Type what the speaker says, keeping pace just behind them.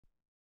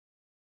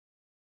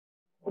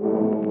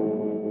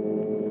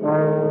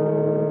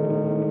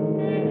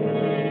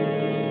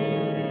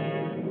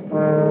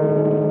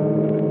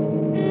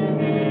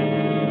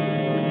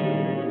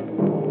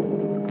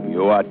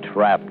are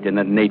trapped in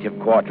a native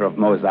quarter of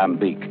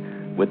Mozambique,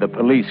 with the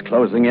police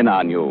closing in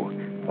on you,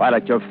 while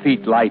at your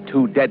feet lie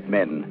two dead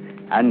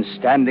men, and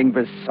standing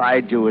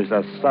beside you is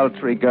a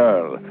sultry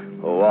girl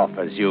who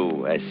offers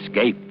you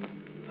escape.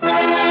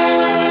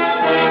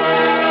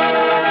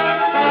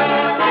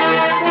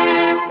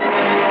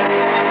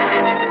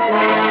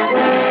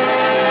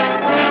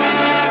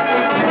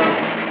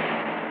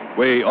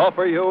 We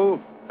offer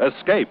you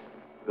Escape,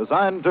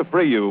 designed to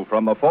free you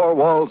from the four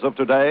walls of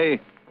today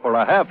for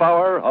a half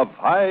hour of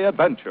high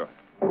adventure.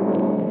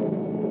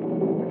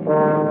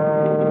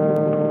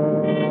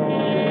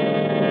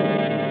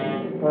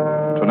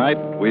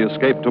 Tonight, we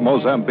escape to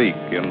Mozambique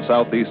in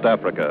Southeast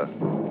Africa,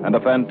 and a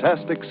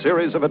fantastic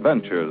series of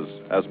adventures,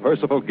 as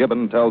Percival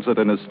Gibbon tells it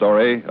in his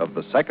story of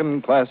The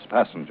Second Class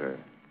Passenger.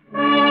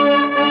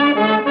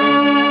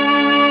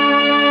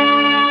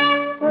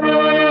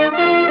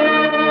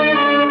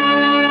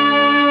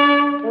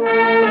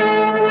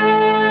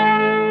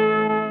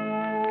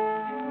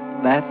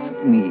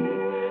 That's me,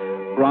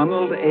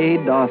 Ronald A.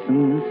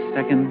 Dawson,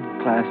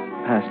 second-class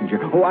passenger.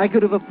 Oh, I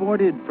could have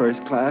afforded first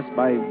class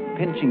by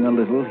pinching a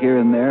little here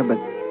and there, but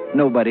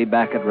nobody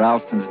back at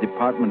Ralston's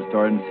department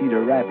store in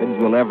Cedar Rapids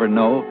will ever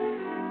know.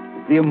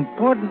 The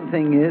important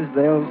thing is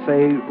they'll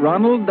say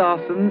Ronald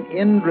Dawson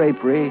in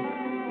drapery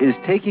is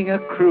taking a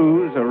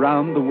cruise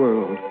around the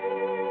world.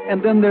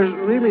 And then there's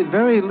really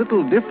very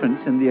little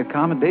difference in the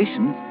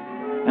accommodations.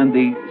 And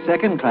the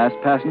second-class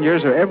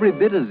passengers are every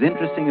bit as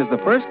interesting as the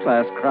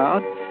first-class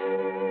crowd.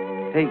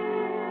 Take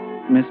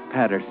Miss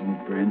Patterson,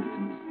 for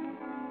instance.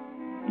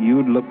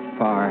 You'd look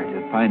far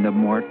to find a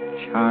more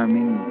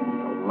charming,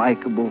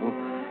 likable,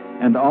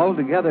 and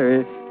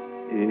altogether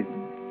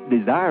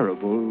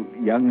desirable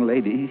young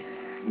lady.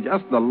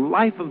 Just the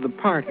life of the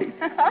party.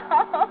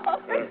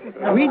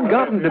 We'd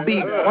gotten to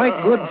be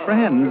quite good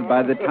friends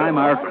by the time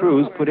our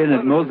cruise put in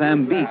at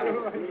Mozambique.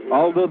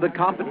 Although the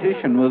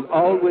competition was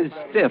always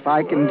stiff,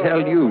 I can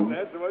tell you.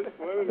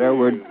 There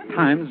were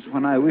times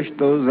when I wished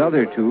those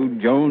other two,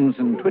 Jones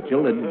and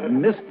Twitchell, had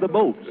missed the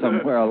boat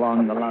somewhere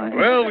along the line.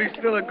 Well, we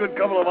still a good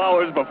couple of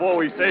hours before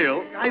we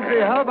sail. I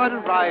say, how about a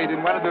ride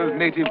in one of those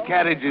native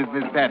carriages,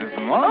 Miss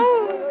Patterson, what?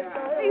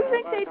 Oh, do you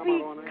think they'd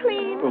be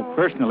clean? Well,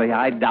 personally,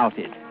 I doubt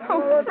it.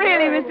 Oh,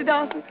 really, Mr.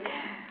 Dawson?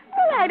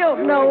 Well, I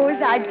don't know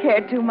as I'd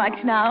care too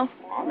much now.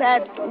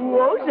 That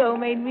wozo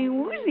made me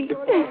woozy.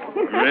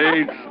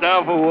 Great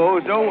stuff,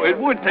 Wozo. It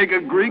would take a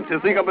Greek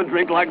to think of a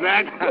drink like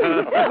that.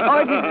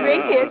 Or to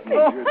drink it.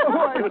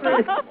 I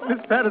say,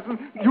 Miss Patterson,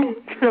 you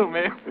kill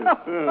me.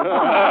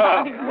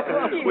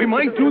 We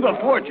might do the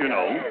fort, you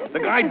know. The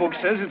guidebook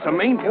says it's a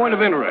main point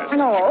of interest.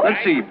 No.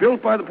 Let's see,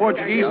 built by the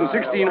Portuguese in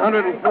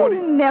 1640. Oh,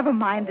 never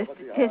mind the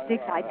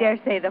statistics. I dare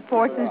say the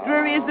fort's as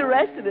dreary as the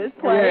rest of this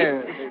place.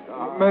 Yes.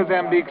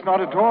 Mozambique's not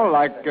at all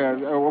like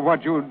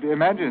what you'd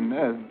imagine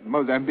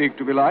Mozambique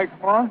to be like.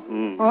 What?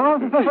 Huh?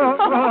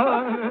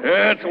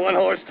 Yeah, it's a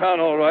one-horse town,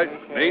 all right.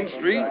 Main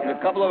street and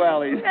a couple of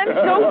alleys. And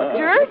so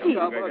dirty.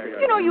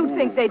 You know, you'd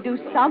think they'd do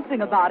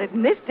something about it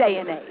in this day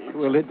and age.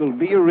 Well, it'll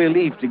be a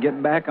relief to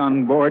get back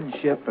on board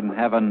ship and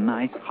have a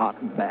nice hot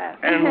bath.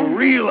 And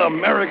real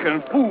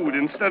American food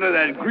instead of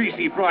that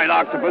greasy fried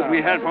octopus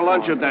we had for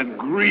lunch at that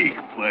Greek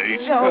place.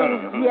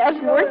 Oh, yes,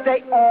 weren't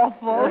they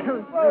awful?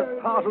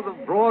 That's part of the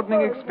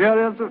broadening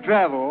experience of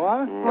travel,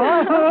 huh?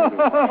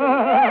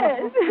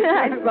 Yes,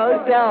 I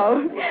suppose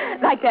so.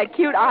 Like that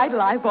cute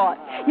idol I bought.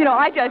 You know,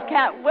 I just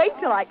can't wait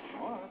till I...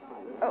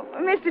 Oh,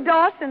 Mr.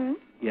 Dawson,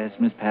 Yes,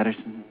 Miss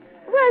Patterson?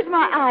 where's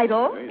my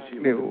idol?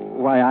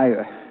 Why,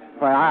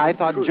 I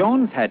thought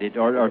Jones had it,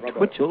 or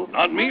Twitchell.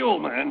 Not me,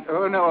 old man.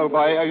 Oh, no,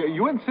 boy.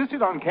 You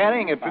insisted on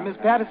carrying it for Miss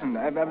Patterson.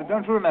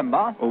 Don't you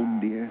remember? Oh,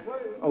 dear.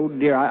 Oh,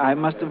 dear, I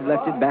must have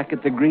left it back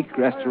at the Greek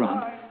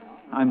restaurant.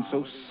 I'm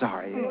so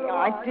sorry.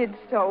 I did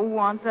so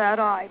want that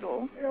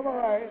idol.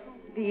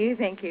 Do you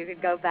think you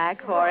could go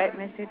back for it,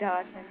 Mr.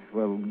 Dawson?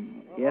 Well,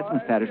 yes,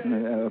 Miss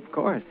Patterson, of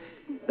course.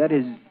 That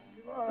is...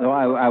 Though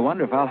I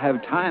wonder if I'll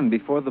have time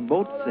before the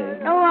boat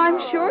sails. Oh, I'm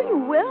sure you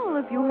will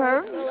if you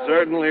hurry.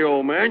 Certainly,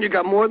 old man. You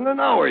got more than an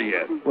hour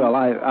yet. Well,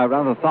 I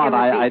rather thought It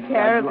would I'd... be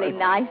terribly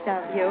nice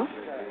of you.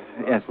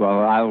 Yes,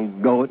 well, I'll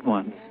go at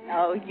once.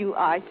 Oh, you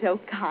are so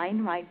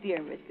kind, my dear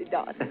Mr.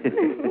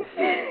 Dawson.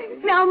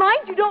 Now,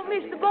 mind you don't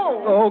miss the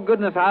boat. Oh,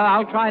 goodness,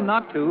 I'll try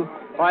not to.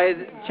 Why,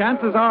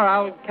 chances are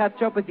I'll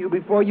catch up with you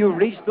before you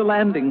reach the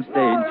landing stage.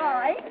 All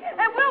right.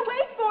 And we'll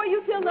wait for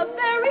you till the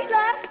very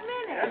last minute.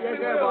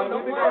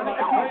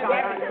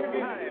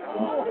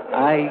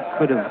 I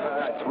could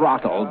have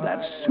throttled that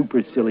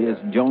supercilious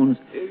Jones,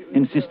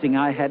 insisting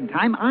I had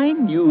time. I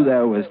knew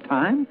there was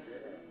time,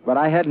 but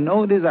I had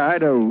no desire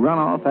to run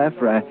off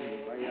after a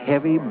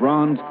heavy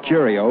bronze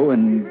curio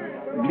and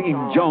leave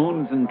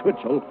Jones and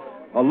Twitchell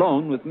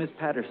alone with Miss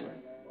Patterson.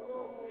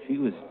 She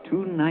was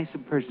too nice a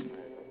person,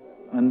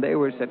 and they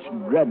were such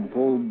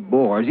dreadful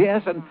bores.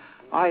 Yes, and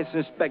I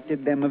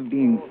suspected them of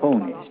being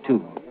phonies,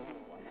 too.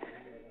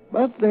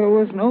 But there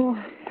was no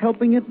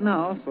helping it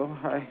now, so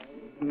I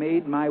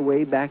made my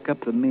way back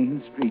up the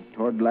main street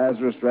toward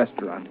Lazarus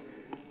Restaurant,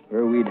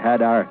 where we'd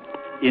had our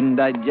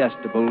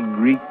indigestible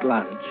Greek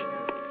lunch.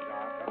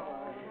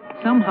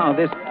 Somehow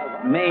this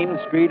main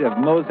street of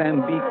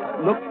Mozambique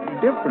looked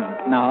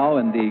different now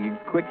in the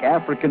quick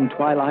African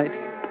twilight.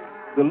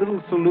 The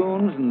little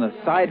saloons and the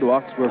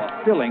sidewalks were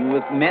filling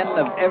with men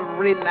of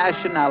every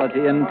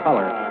nationality and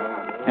color,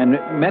 and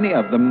many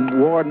of them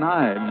wore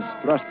knives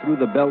thrust through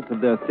the belt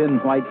of their thin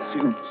white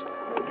suits.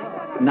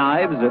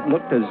 Knives that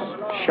looked as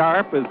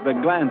sharp as the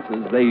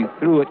glances they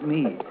threw at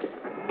me.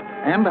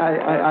 And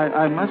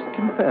I must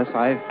confess,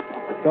 I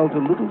felt a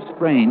little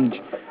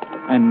strange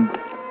and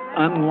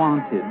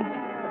unwanted.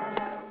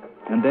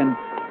 And then,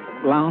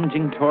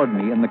 lounging toward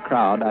me in the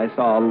crowd, I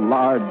saw a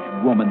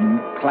large woman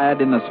clad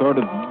in a sort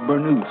of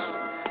burnous,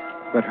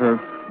 but her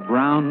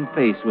brown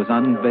face was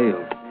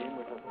unveiled.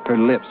 Her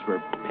lips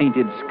were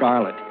painted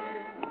scarlet,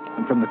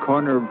 and from the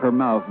corner of her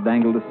mouth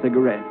dangled a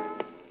cigarette.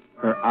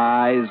 Her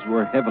eyes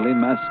were heavily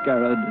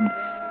mascaraed, and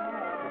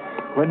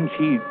when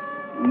she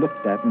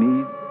looked at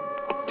me,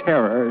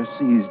 terror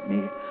seized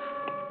me.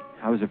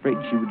 I was afraid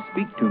she would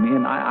speak to me,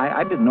 and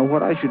I didn't know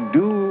what I should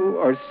do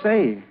or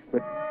say,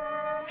 but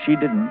she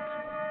didn't.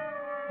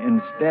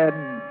 Instead...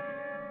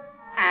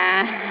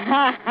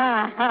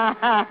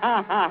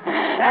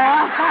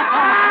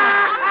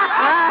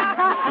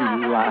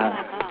 she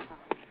laughed.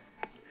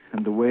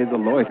 And the way the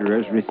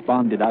loiterers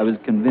responded, I was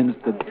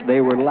convinced that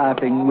they were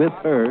laughing with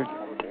her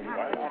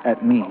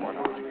at me.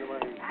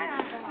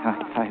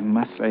 I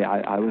must say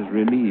I was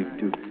relieved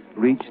to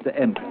reach the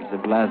entrance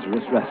of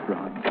Lazarus'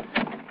 restaurant.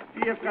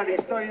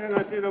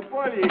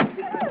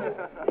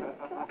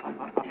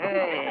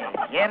 Hey,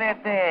 here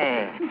it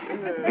is.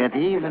 Good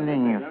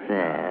evening,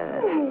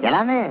 sir. Que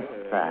la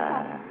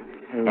mesa.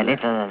 A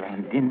little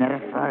dinner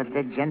for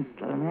the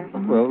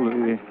gentlemen? Well,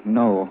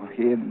 no,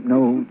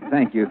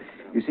 thank you.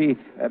 You see,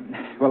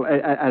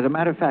 as a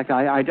matter of fact,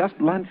 I just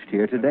lunched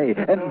here today.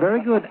 And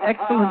very good,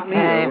 excellent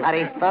meal.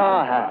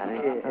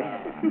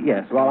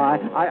 Yes, well,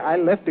 I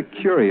left a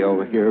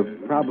curio here,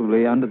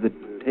 probably under the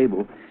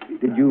table.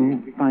 Did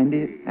you find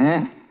it?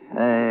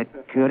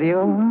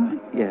 Curio?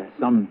 Yes,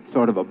 some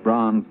sort of a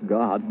bronze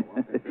god.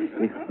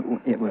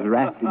 It was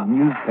wrapped in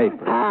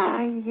newspaper.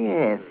 Ah,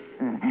 yes.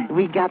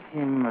 We got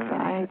him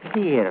right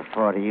here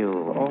for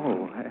you.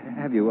 Oh,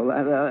 have you?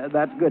 Well,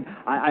 that's good.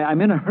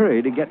 I'm in a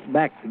hurry to get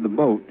back to the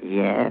boat.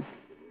 Yes.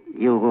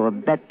 You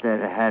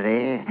better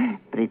hurry.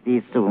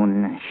 Pretty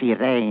soon she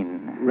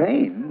rain.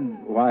 Rain?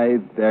 Why,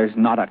 there's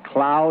not a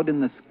cloud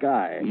in the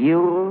sky.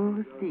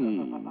 You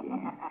see.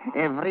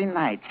 Every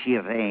night she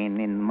rain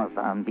in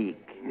Mozambique.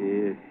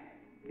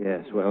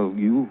 Yes, well,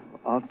 you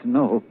ought to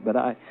know, but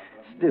I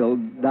still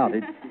doubt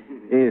it.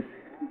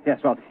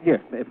 Yes, well,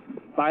 here,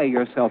 buy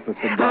yourself a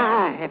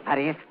cigar.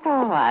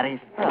 Aristo.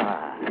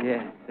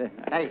 Yes.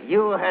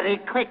 You hurry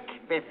quick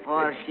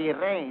before she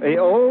rains.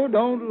 Oh,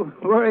 don't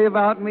worry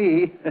about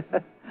me.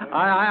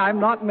 I'm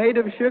not made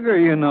of sugar,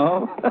 you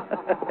know.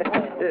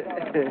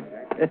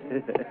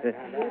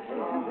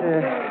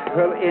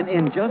 Well,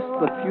 in just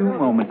the few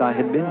moments I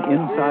had been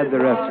inside the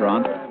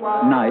restaurant,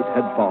 night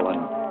had fallen.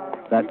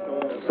 That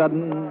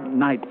sudden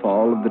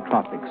nightfall of the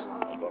tropics.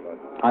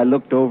 I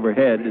looked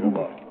overhead and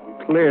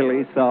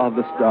clearly saw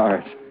the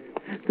stars.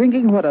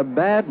 Thinking what a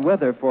bad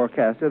weather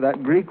forecaster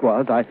that Greek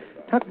was, I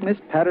tucked Miss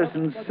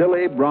Patterson's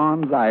silly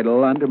bronze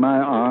idol under my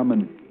arm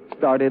and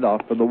started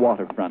off for the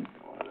waterfront.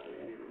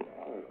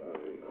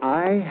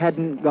 I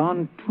hadn't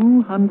gone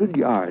 200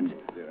 yards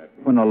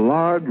when a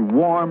large,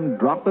 warm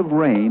drop of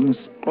rain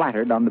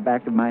splattered on the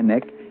back of my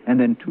neck and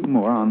then two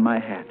more on my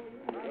hat.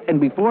 And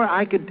before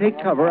I could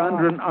take cover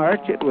under an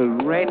arch, it was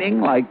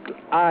raining like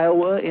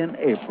Iowa in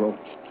April.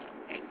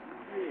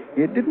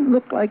 It didn't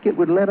look like it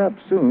would let up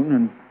soon,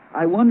 and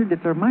I wondered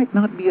if there might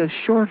not be a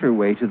shorter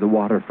way to the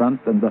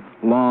waterfront than the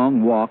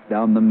long walk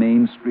down the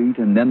main street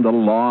and then the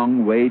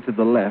long way to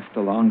the left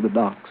along the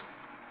docks.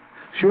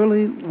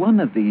 Surely one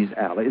of these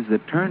alleys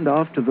that turned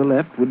off to the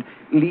left would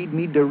lead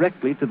me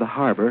directly to the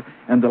harbor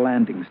and the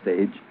landing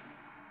stage.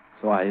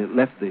 So I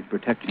left the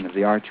protection of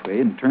the archway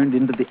and turned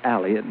into the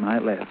alley at my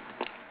left.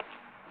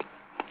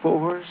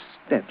 4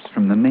 steps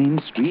from the main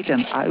street,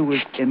 and I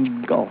was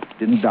engulfed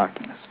in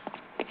darkness,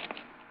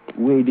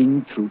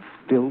 wading through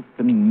filth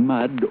and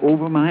mud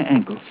over my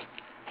ankles.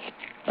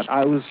 But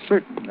I was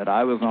certain that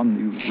I was on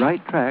the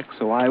right track,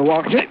 so I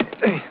walked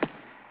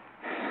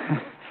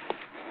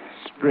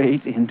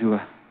straight into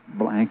a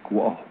blank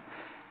wall.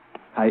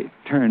 I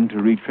turned to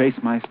retrace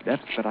my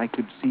steps, but I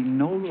could see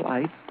no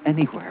light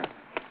anywhere.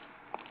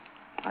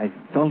 I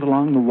felt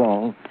along the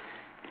wall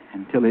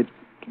until it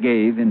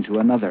gave into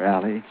another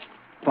alley,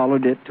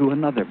 followed it to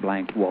another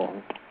blank wall,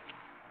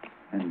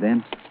 and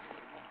then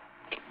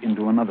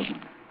into another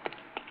one.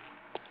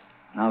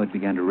 Now it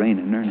began to rain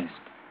in earnest.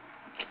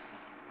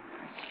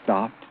 I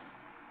stopped,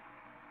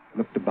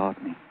 looked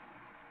about me.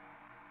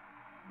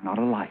 Not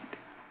a light,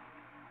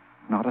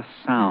 not a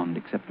sound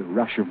except the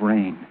rush of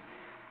rain.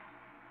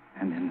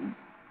 And then,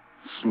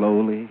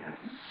 slowly, a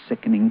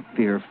sickening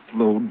fear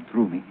flowed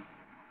through me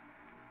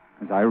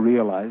as I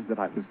realized that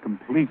I was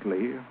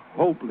completely,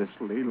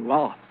 hopelessly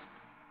lost.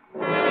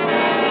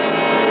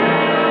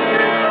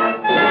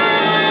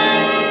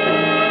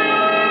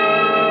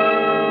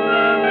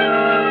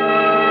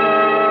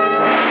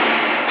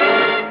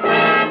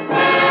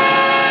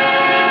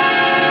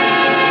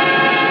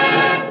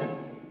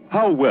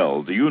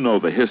 well do you know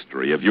the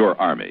history of your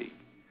Army?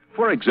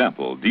 For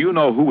example, do you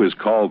know who is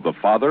called the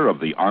father of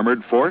the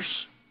armored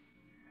force?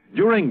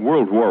 During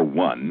World War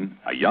I,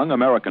 a young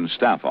American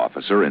staff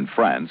officer in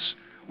France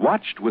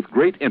watched with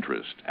great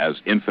interest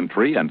as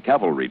infantry and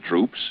cavalry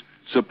troops,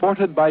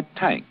 supported by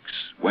tanks,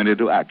 went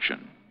into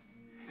action.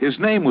 His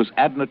name was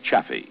Adna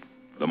Chaffee.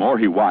 The more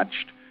he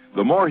watched,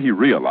 the more he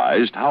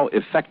realized how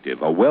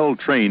effective a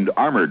well-trained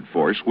armored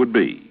force would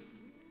be.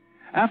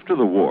 After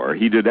the war,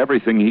 he did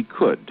everything he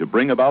could to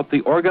bring about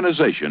the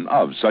organization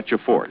of such a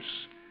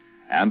force.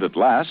 And at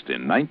last,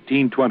 in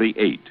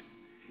 1928,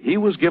 he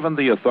was given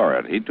the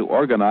authority to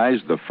organize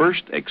the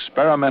first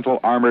experimental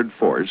armored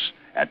force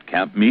at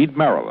Camp Meade,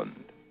 Maryland.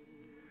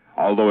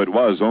 Although it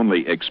was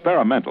only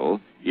experimental,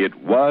 it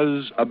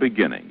was a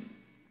beginning.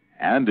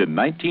 And in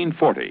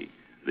 1940,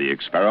 the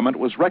experiment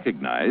was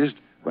recognized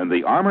when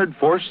the armored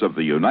force of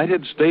the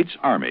United States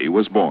Army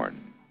was born,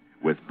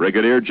 with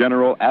Brigadier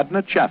General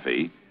Adna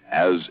Chaffee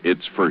as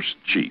its first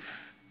chief.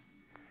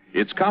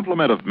 Its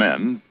complement of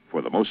men,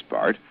 for the most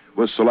part,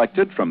 was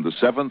selected from the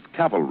 7th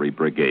Cavalry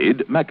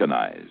Brigade,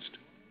 mechanized.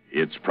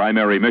 Its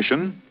primary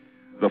mission,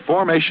 the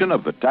formation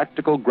of the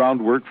tactical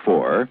groundwork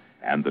for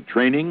and the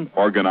training,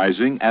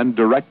 organizing, and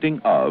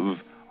directing of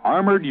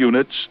armored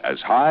units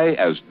as high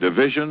as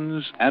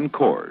divisions and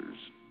corps.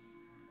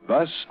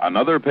 Thus,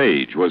 another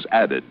page was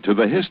added to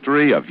the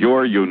history of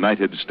your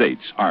United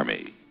States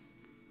Army.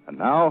 And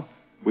now,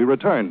 we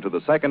return to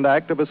the second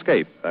act of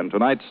Escape and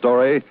tonight's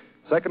story,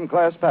 Second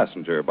Class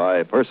Passenger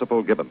by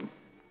Percival Gibbon.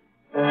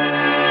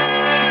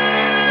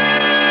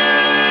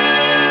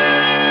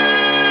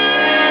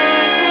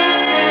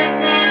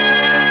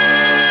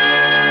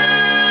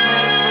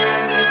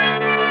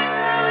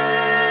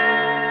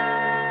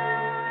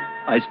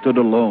 I stood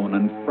alone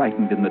and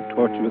frightened in the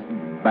tortuous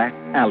back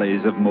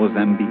alleys of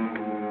Mozambique.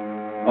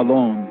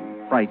 Alone,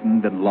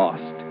 frightened and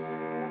lost.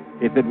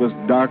 If it was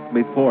dark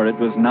before, it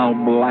was now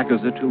black as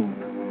a tomb.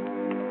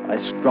 I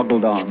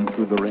struggled on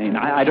through the rain.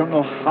 I don't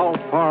know how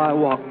far I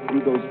walked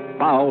through those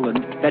foul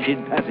and fetid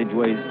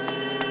passageways,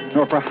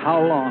 nor for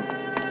how long.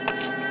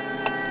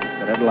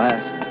 But at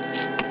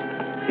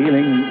last,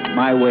 feeling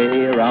my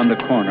way around the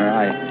corner,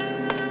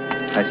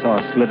 I saw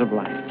a slit of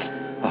light.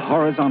 A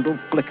horizontal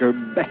flicker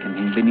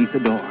beckoning beneath the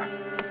door.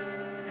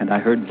 And I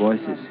heard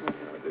voices.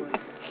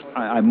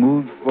 I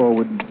moved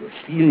forward,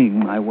 feeling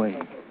my way,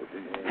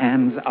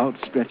 hands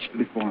outstretched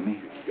before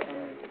me.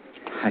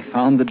 I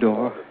found the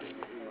door,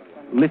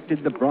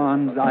 lifted the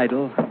bronze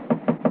idol,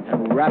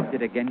 and rapped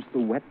it against the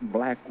wet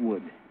black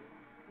wood.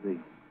 The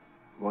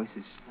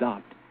voices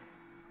stopped.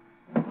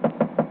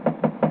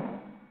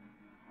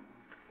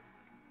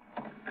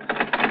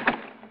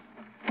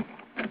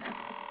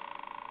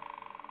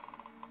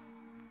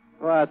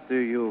 What do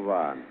you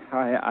want?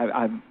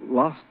 I've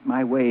lost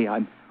my way.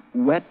 I'm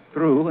wet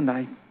through, and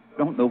I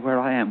don't know where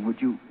I am.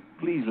 Would you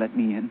please let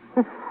me in?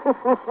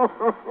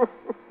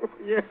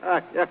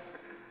 Yeah.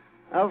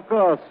 Of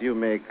course you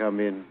may come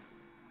in.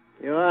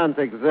 You aren't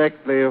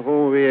exactly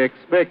who we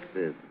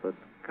expected, but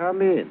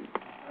come in.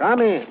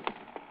 Come in.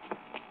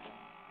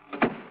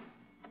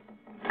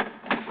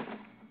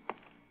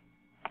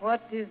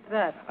 What is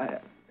that?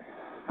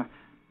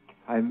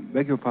 I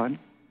beg your pardon?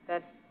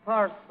 That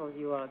parcel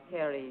you are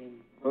carrying.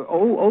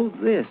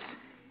 This.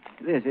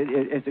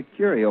 It's a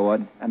curio,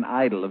 an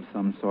idol of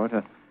some sort.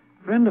 A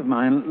friend of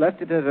mine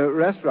left it at a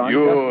restaurant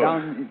You just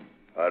down...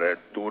 are a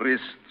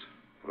tourist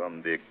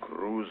from the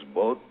cruise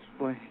boat?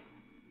 Why,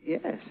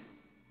 yes.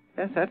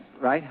 Yes, that's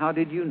right. How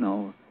did you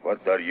know?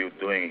 What are you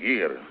doing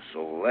here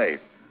so late,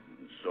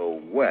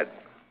 so wet?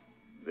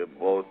 The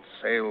boat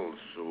sails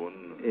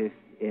soon.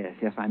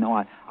 Yes, I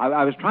know.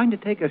 I was trying to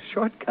take a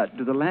shortcut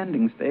to the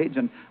landing stage,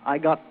 and I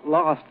got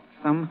lost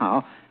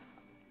somehow.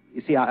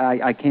 You see,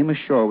 I came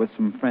ashore with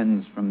some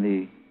friends from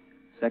the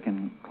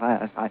second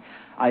class.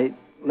 I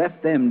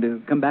left them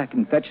to come back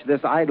and fetch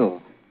this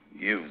idol.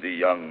 Give the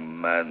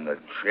young man a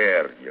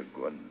chair,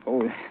 Yagun.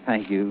 Oh,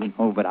 thank you.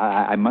 Oh, but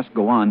I must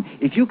go on.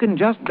 If you can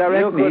just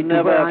direct me... You could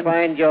never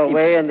find your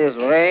way in this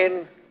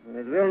rain.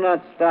 It will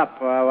not stop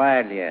for a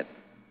while yet.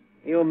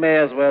 You may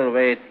as well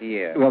wait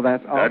here. Well,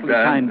 that's awfully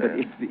kind, but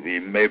if... We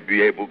may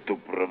be able to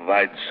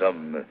provide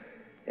some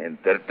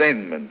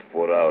entertainment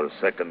for our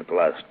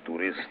second-class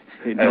tourists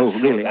No,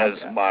 really. As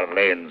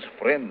Marlene's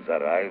friends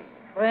arrive.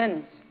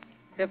 Friends?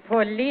 The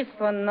police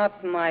are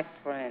not my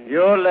friends.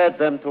 You led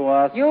them to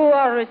us. You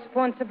are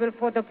responsible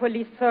for the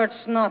police search,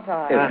 not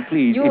I.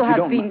 Please, you if you have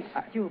don't... been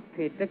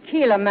stupid. To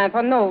kill a man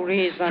for no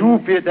reason.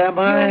 Stupid, am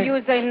I? You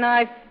use a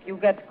knife, you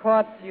get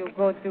caught, you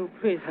go to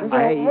prison.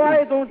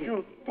 Why don't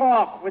you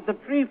talk with the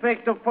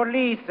prefect of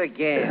police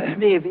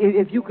again?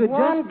 If you could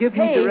just give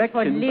me directions...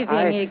 for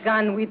living a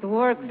gun with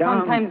work,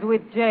 sometimes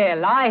with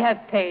jail. I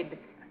have paid.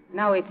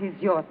 Now it is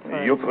your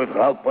turn. You could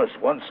help us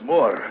once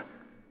more.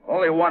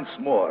 Only once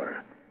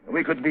more.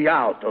 We could be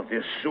out of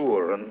this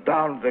sewer and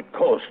down the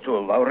coast to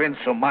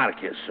Laurenzo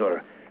Marquez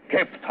or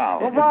Cape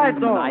Town. Well,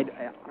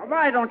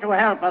 why don't you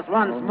help us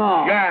once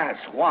more? Yes,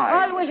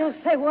 why? Always you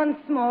say once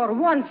more.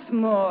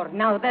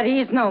 Now there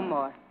is no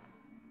more.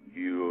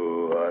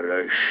 You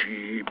are a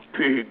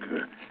she-pig.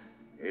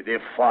 A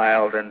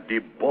defiled and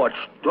debauched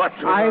daughter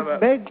of I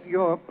beg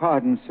your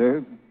pardon,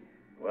 sir.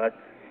 What?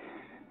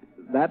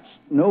 That's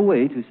no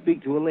way to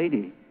speak to a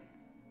lady.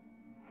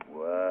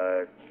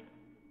 What?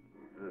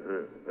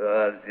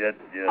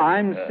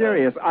 I'm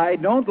serious. I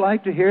don't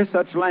like to hear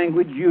such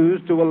language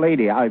used to a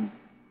lady. I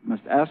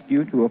must ask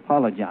you to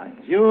apologize.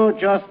 You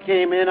just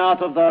came in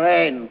out of the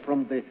rain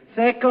from the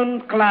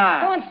second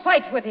class. Don't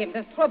fight with him.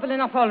 There's trouble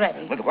enough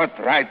already. But what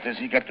right does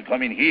he get to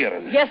come in here?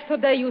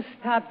 Yesterday you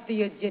stabbed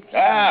the Egyptian.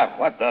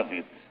 What of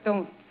it?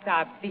 Don't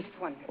stab this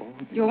one.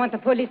 You want the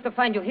police to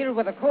find you here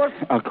with a corpse?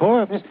 A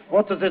corpse?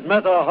 What does it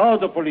matter how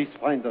the police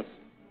find us?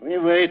 We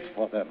wait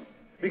for them.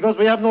 Because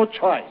we have no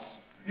choice.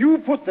 You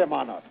put them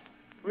on us.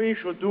 We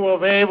should do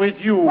away with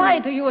you. Why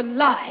do you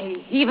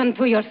lie, even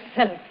to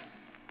yourself?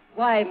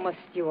 Why must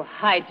you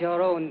hide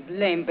your own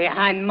blame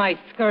behind my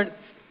skirts?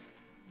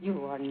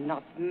 You are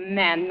not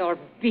man nor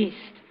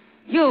beast.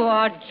 You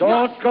are just...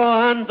 Don't go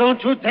on.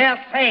 Don't you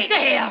dare say it.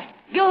 There!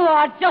 You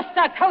are just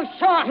a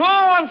cochon.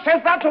 No one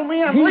says that to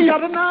me, and we are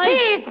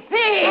tonight. Pig,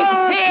 pig,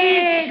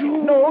 pig!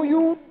 No,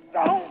 you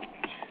don't.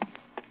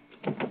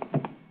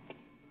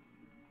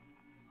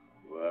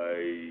 Why,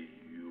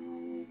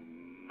 you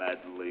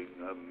meddling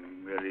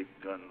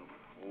American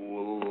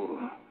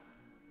fool.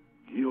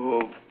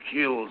 You've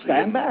killed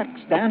him.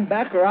 Stand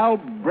back, or I'll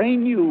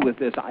brain you with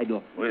this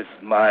idol. With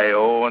my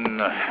own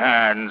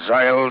hands,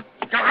 I'll...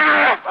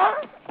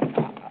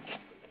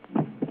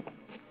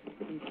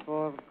 He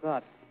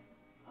forgot.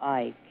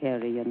 I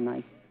carry a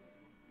knife.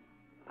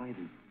 I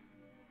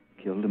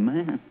killed a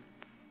man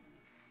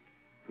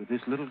with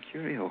this little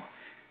curio,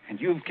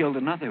 and you've killed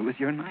another with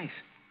your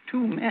knife.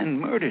 2 men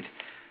murdered.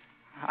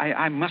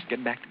 I must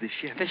get back to the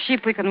ship. The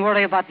ship we can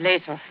worry about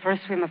later.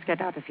 First, we must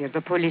get out of here.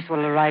 The police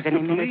will arrive any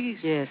minute.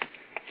 Police? Yes.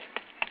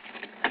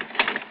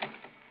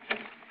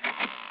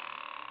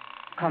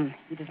 Come,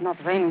 it is not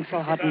raining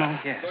so hard now.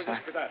 Yes.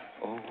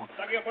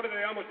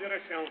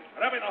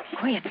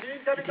 Quiet.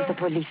 It is the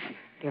police.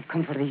 They have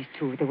come for these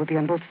 2. They will be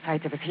on both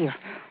sides of us here.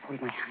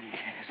 Hold my hand.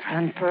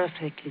 Stand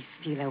perfectly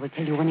still. I will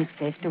tell you when it's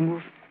safe to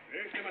move.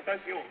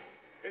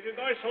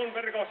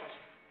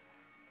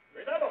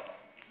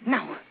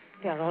 Now.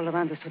 They are all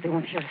around us, so they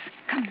won't hear us.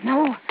 Come,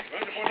 now.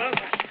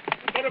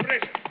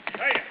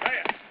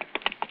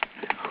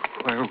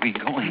 Where are we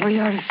going? We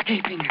are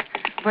escaping.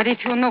 But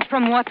if you know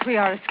from what we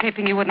are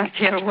escaping, you would not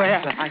care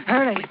where.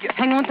 Hurry.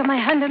 Hang on to my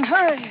hand and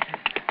hurry.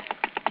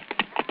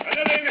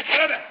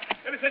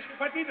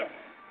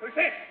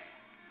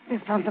 They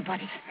found the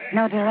bodies.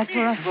 Now they're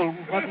after us. Well,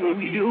 what will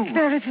we do?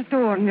 There is a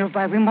door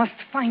nearby. We must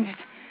find it.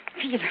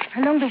 Feel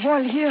along the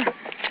wall here.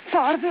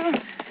 Farther.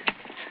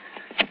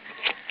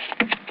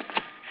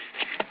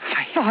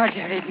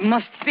 Farther. It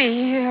must be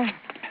here.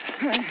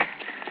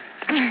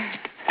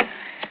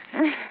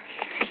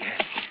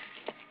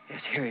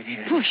 Yes, here it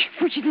is.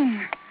 Push it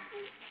in.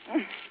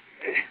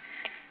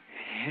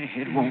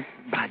 It won't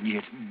budge.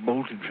 It's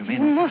bolted from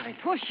inside. You must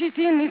push it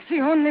in. It's the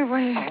only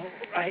way. All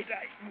right.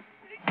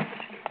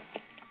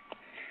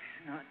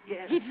 Not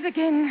yet. It's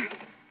again.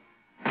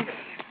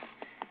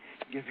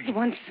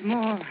 Once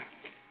more.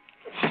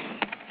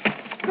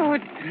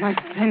 Good, my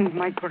friend,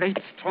 my great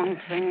strong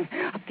friend.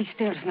 Up these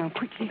stairs now,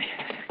 quickly.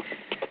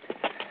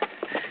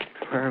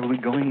 Where are we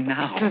going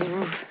now? To the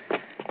roof.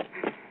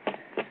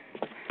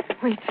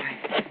 Wait.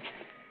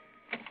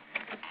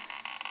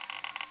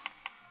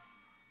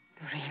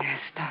 The rain has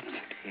stopped.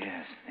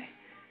 Yes,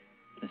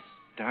 the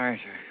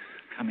stars are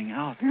coming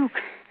out. Look,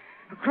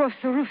 across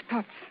the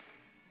rooftops.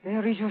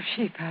 There is your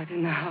ship out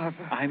in the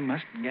harbor. I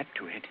must get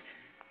to it.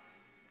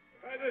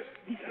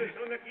 You hear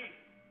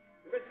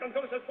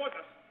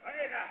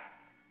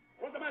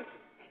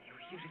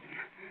them?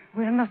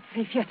 We're not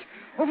safe yet.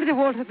 Over the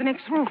wall to the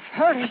next roof.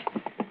 Hurry.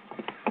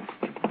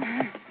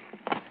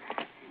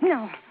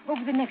 Now,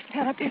 over the next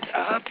parapet.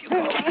 Up you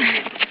go.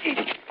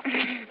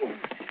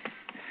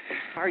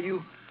 Are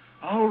you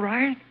all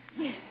right?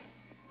 Yes.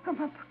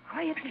 Come up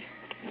quietly.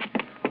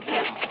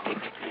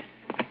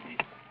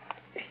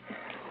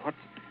 What's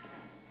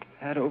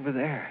that over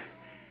there?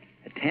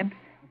 A tent?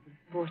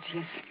 Boat,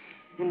 yes.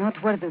 You're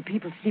not where the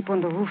people sleep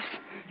on the roofs.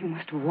 You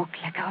must walk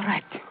like a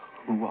rat.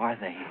 Who are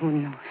they? Who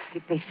knows?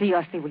 If they see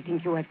us, they will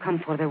think you have come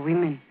for the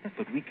women.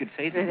 But we could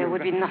say that There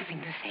would be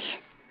nothing to say.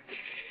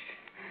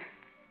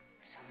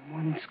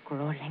 Someone's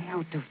crawling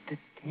out of the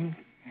tent.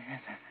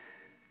 Yes,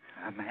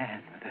 a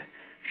man with a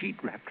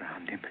sheet wrapped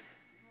around him.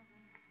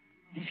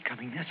 He's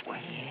coming this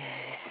way.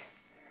 Yes.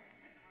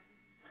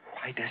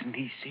 Why doesn't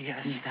he see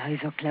us? His eyes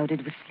are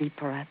clouded with sleep,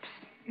 perhaps.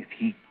 If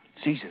he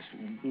sees us...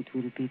 It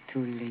will be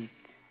too late.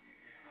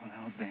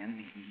 Well,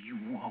 then he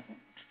won't.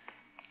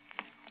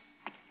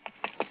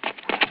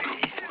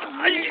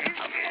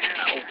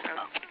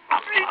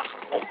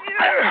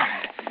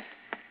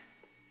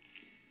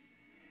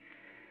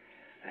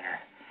 There.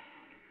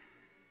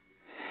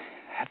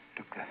 That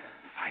took the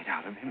fight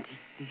out of him.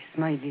 This is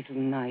my little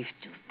knife,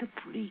 just a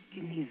prick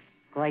in his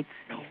right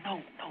side.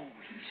 No.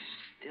 He's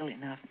still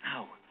enough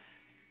now.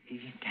 He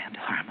can't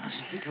harm us.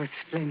 It was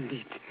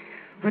splendid.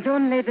 But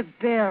only the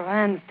Baer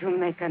ran to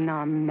make an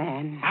armed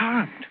man.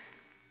 Armed?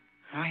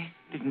 I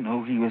didn't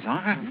know he was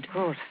armed. Of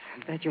course.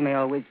 That you may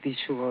always be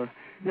sure.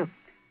 Look,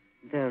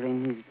 there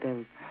in his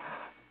belt.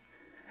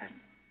 That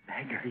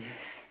dagger. Yes.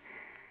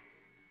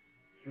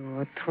 You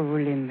are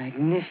truly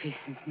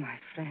magnificent, my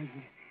friend.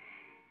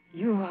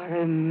 You are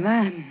a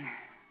man.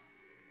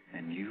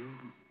 And you?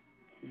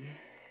 Yes.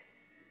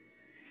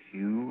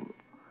 You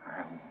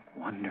are a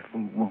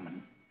wonderful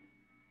woman.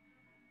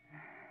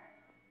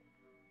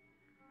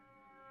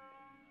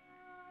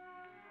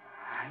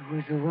 I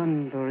was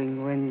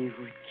wondering when you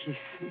would kiss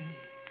me.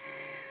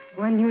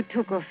 When you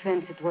took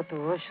offense at what the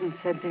Russian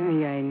said to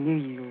me, I knew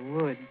you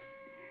would.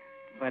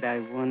 But I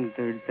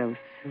wondered so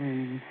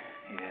soon.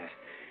 Yes.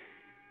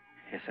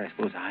 Yes, I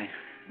suppose I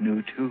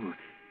knew, too.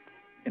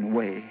 In a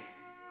way.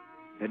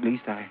 At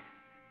least I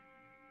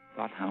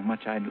thought how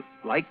much I'd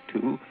like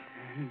to.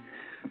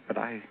 But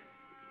I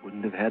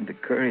wouldn't have had the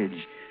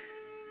courage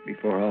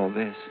before all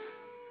this,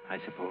 I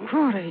suppose.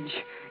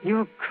 Courage.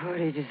 Your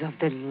courage is of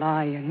the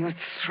lion. Your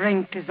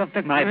strength is of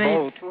the My great...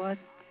 boat. What?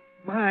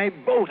 My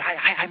boat.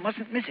 I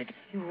mustn't miss it.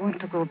 You want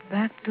to go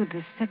back to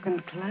the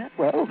second class?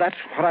 Well, that's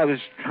what I was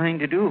trying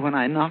to do when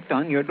I knocked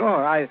on your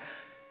door.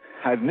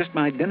 I've missed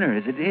my dinner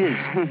as it is.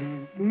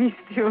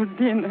 Missed your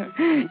dinner.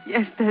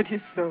 Yes, that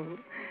is so.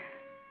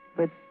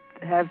 But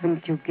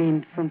haven't you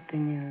gained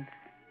something else?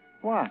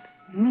 What?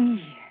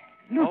 Me.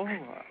 Look.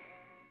 Oh.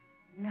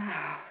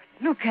 Now,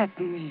 look at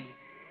me.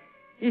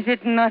 Is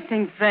it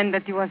nothing, friend,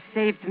 that you have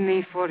saved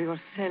me for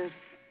yourself?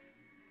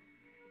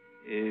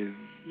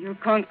 You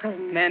conquer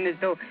men as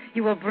though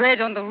you were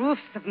bred on the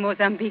roofs of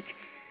Mozambique.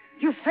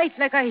 You fight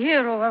like a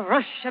hero, a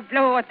rush, a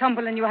blow, a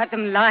tumble, and you have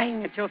them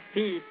lying at your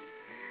feet.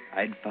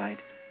 I'd fight.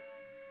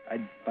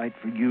 I'd fight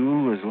for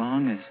you as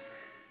long as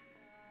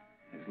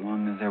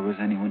there was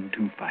anyone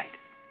to fight.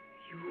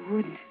 You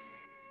would.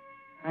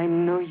 I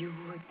know you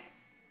would.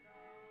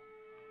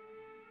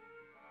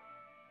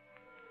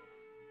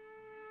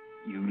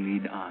 You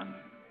lead on.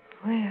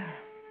 Where?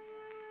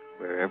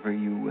 Wherever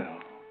you will.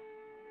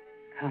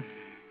 Come.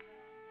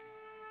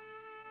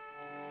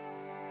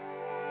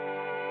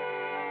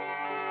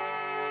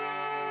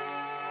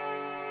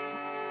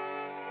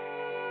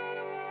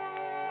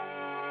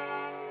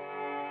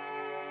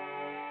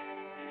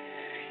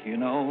 You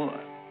know,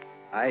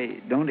 I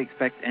don't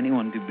expect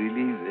anyone to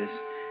believe this.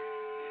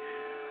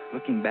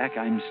 Looking back,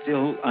 I'm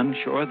still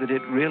unsure that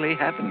it really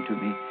happened to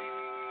me.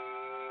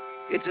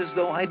 It's as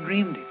though I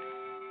dreamed it.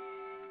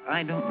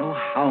 I don't know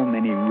how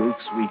many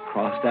roofs we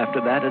crossed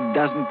after that, a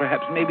dozen,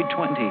 perhaps maybe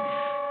 20.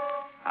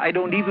 I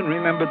don't even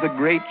remember the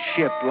great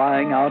ship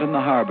lying out in the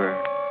harbor,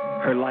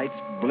 her lights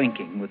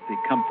blinking with the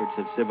comforts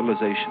of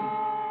civilization.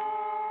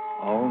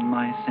 All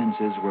my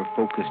senses were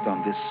focused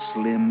on this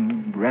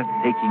slim,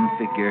 breathtaking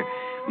figure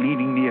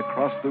leading me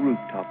across the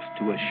rooftops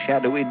to a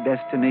shadowy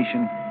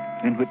destination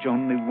in which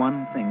only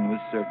one thing was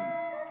certain.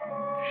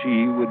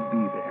 She would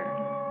be there.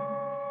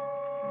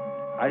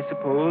 I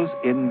suppose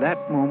in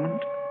that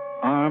moment,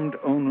 armed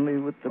only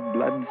with the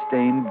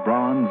blood-stained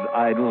bronze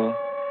idol,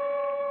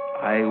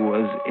 I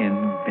was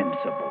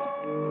invincible.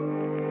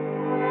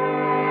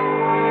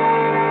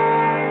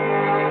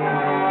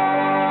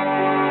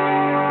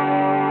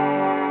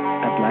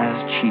 At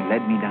last, she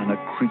led me down a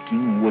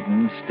creaking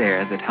wooden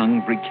stair that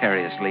hung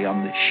precariously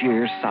on the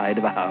sheer side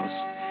of a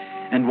house.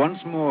 And once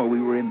more, we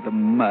were in the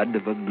mud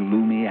of a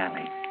gloomy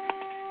alley.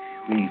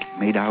 We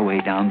made our way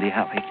down the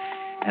alley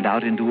and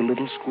out into a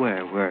little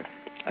square where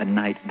a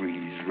night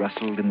breeze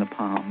rustled in the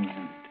palms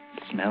and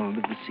smelled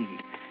of the sea.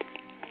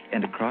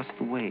 And across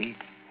the way,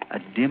 a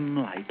dim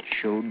light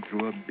showed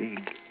through a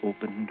big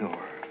open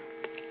door.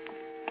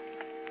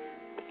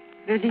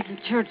 The little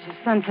church of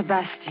San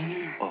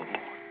Sebastian. Oh.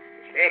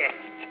 Spera,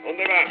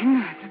 onde va?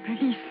 No, the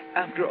police.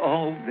 After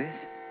all this?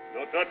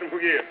 No traten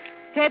fugir.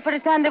 Che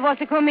pretende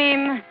você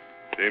comigo?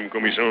 Tem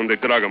comissão de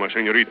tragama,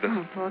 señorita.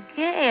 Oh, ¿por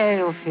qué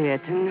eu fiz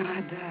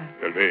nada?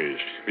 Talvez,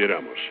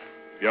 viramos.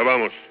 Já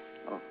vamos.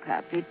 Oh,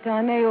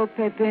 capitano, eu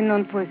Pepe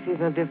non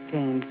possível de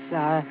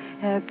pensar.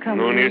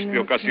 Non este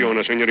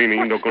occasione, signorina,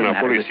 indo con la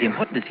polizia.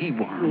 What does he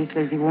want? He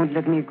says he won't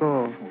let me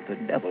go. Oh, the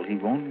devil, he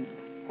won't.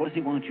 What does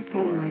he want you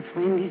for? Oh, my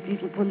friend, these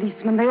little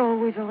policemen, they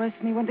always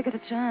arrest me when they get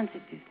a chance.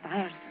 It is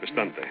tiresome.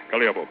 Bastante,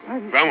 cali a poco.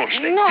 Vamos.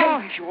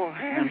 No! Take your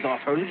hands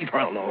off her. Leave her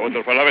alone.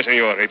 Outro falava,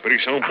 senhor, e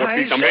prisão por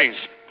ti também.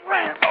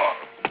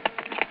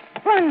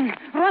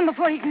 Run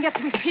before he can get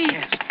to his feet.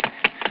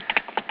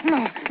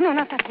 No,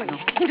 not that way.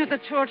 Into the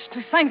church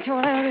to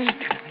sanctuary.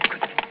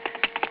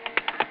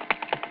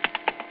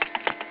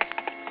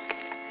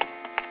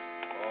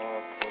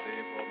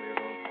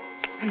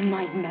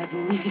 My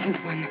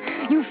magnificent one,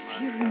 you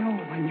fear no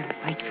one. You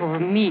fight for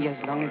me as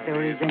long as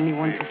there is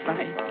anyone to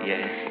fight.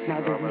 Yes.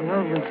 Now there will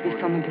always be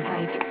someone to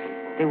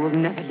fight. They will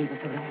never leave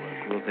us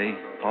alone. Will they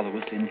follow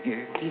us in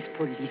here? These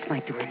police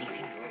might do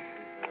anything.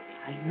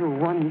 I know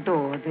one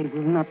door they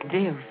will not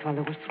dare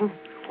follow us through.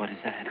 What is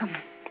that? Come,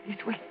 this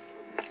way.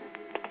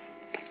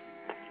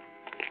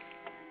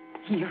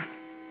 Here,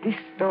 this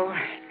door.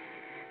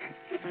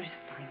 First,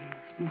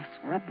 I must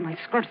wrap my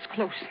skirts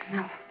close.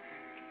 Now,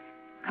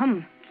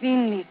 Come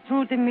cleanly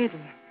through the middle.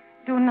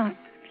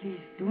 Please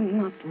do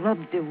not rub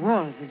the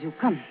walls as you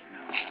come.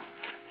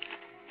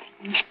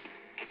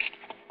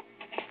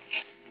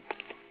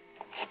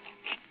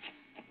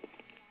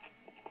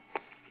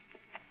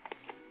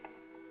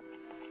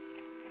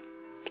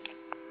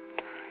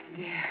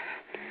 There.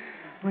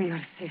 We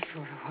are safe for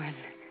a while.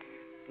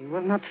 They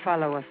will not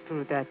follow us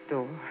through that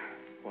door.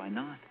 Why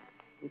not?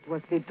 It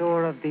was the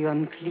door of the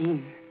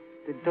unclean,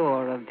 the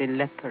door of the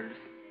lepers.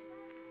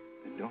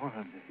 The door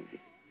of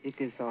the... It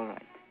is all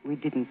right. We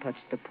didn't touch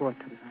the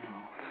portal.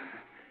 No.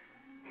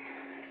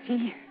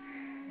 See,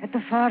 at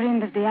the far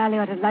end of the alley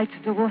are the lights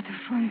of the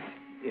waterfront.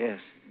 Yes.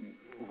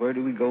 Where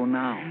do we go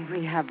now?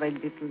 We have a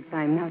little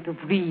time now to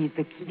breathe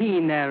the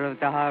clean air of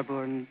the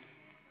harbor. And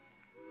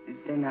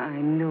then I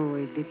know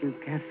a little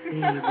cafe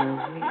will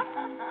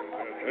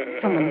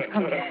wait. Someone is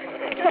coming.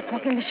 Stop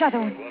walking in the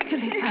shadow until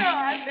they pass.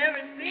 I've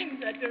never seen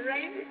such a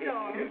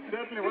rainstorm. It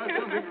certainly was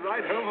something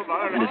right home of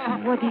our...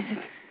 Listen. What is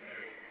it?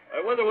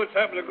 I wonder what's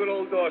happened to good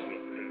old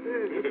Dawson.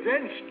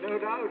 Drenched, no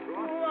doubt,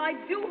 right? Oh, I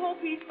do hope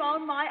he's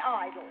found my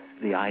idol.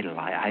 The idol.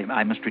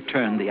 I must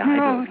return the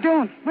No, idol.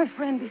 don't. My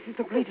friend, this is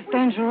the greatest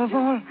danger of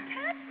all.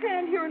 Can't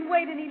stand here and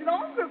wait any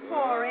longer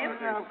for him.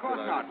 Of course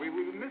not. We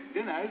will miss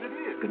dinner as it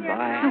is.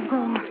 Goodbye. Don't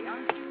go.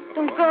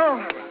 Don't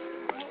go.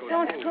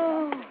 Don't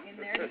go.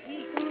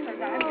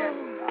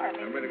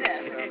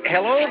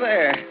 Hello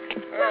there.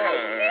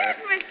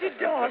 Mr.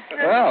 Dawson.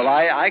 Well,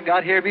 I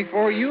got here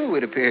before you,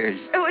 it appears.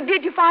 Oh,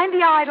 did you find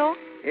the idol?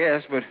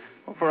 Yes, but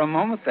for a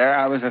moment there,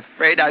 I was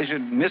afraid I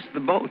should miss the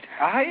boat.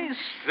 I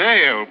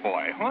say, old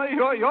boy, well,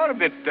 you're a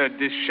bit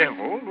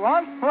disheveled,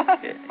 what?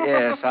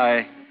 Yes,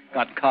 I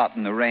got caught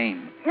in the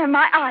rain. And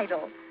my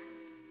idol.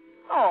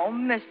 Oh,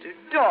 Mr.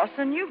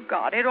 Dawson, you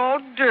got it all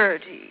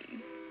dirty.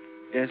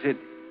 Yes, it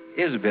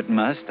is a bit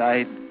mussed.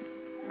 I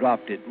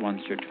dropped it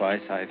once or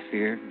twice, I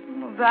fear.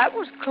 Well, that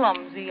was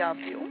clumsy of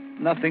you.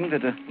 Nothing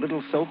that a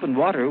little soap and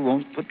water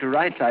won't put to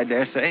rights, I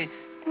dare say.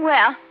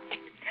 Well,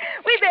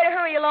 we better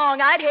hurry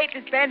along. I'd hate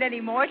to spend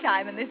any more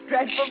time in this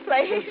dreadful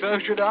place. So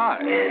should I.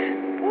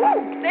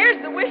 Ooh,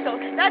 there's the whistle.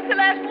 That's the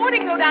last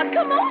warning go down.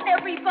 Come on,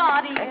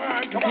 everybody.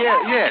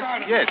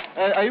 Yes.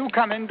 Are you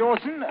coming,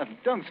 Dawson?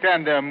 Don't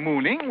stand there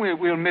mooning.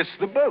 We'll miss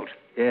the boat.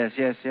 Yes,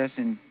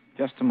 in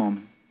just a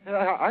moment.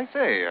 I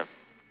say,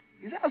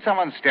 is there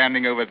someone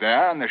standing over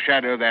there in the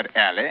shadow of that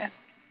alley?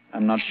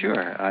 I'm not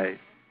sure. I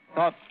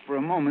thought for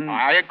a moment...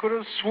 I could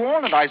have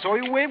sworn that I saw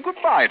you wave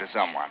goodbye to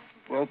someone.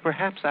 Well,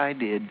 perhaps I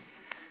did.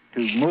 To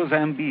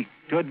Mozambique,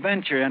 to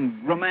adventure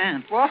and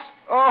romance. What?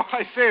 Oh,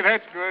 I say,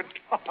 that's good.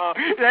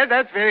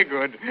 That's very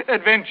good.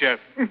 Adventure.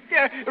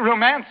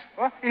 Romance.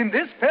 What? In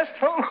this pest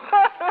hole?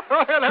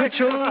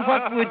 Mitchell,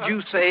 what would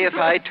you say if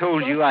I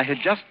told you I had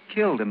just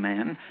killed a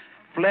man,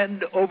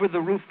 fled over the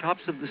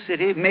rooftops of the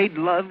city, made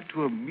love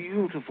to a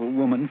beautiful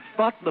woman,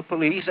 fought the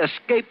police,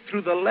 escaped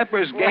through the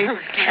leper's gate,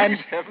 and...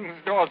 Heavens,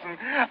 Dawson,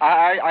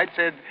 I'd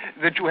said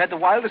that you had the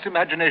wildest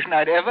imagination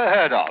I'd ever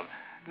heard of.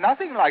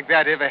 Nothing like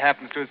that ever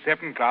happens to a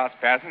second-class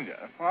passenger.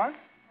 What?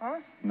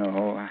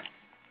 No,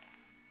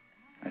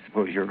 I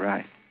suppose you're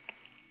right.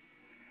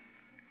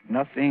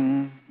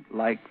 Nothing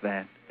like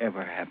that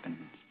ever happens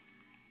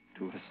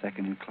to a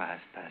second-class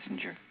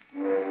passenger.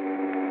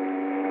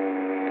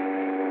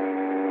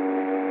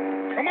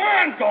 Come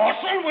on,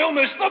 Dawson. We'll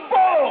miss the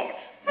boat.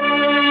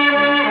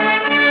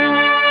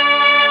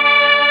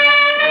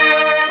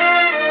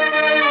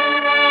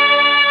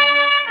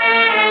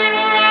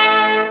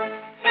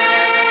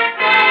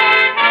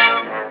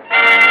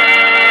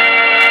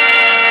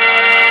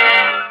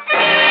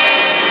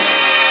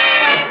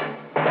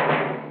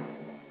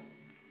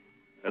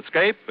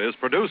 Escape is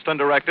produced and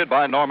directed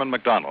by Norman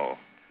MacDonald.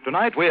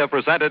 Tonight we have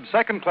presented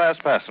Second Class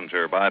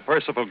Passenger by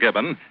Percival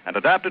Gibbon and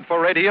adapted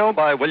for radio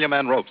by William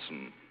N.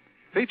 Robeson.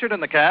 Featured in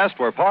the cast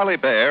were Parley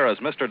Baer as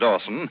Mr.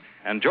 Dawson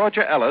and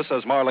Georgia Ellis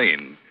as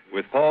Marlene,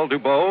 with Paul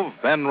Dubove,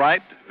 Ben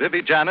Wright,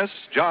 Vivi Janis,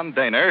 John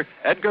Daner,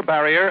 Edgar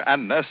Barrier,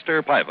 and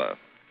Nestor Paiva.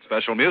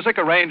 Special music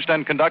arranged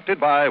and conducted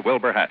by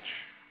Wilbur Hatch.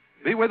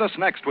 Be with us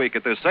next week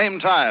at the same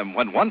time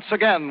when once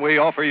again we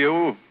offer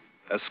you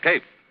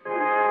Escape.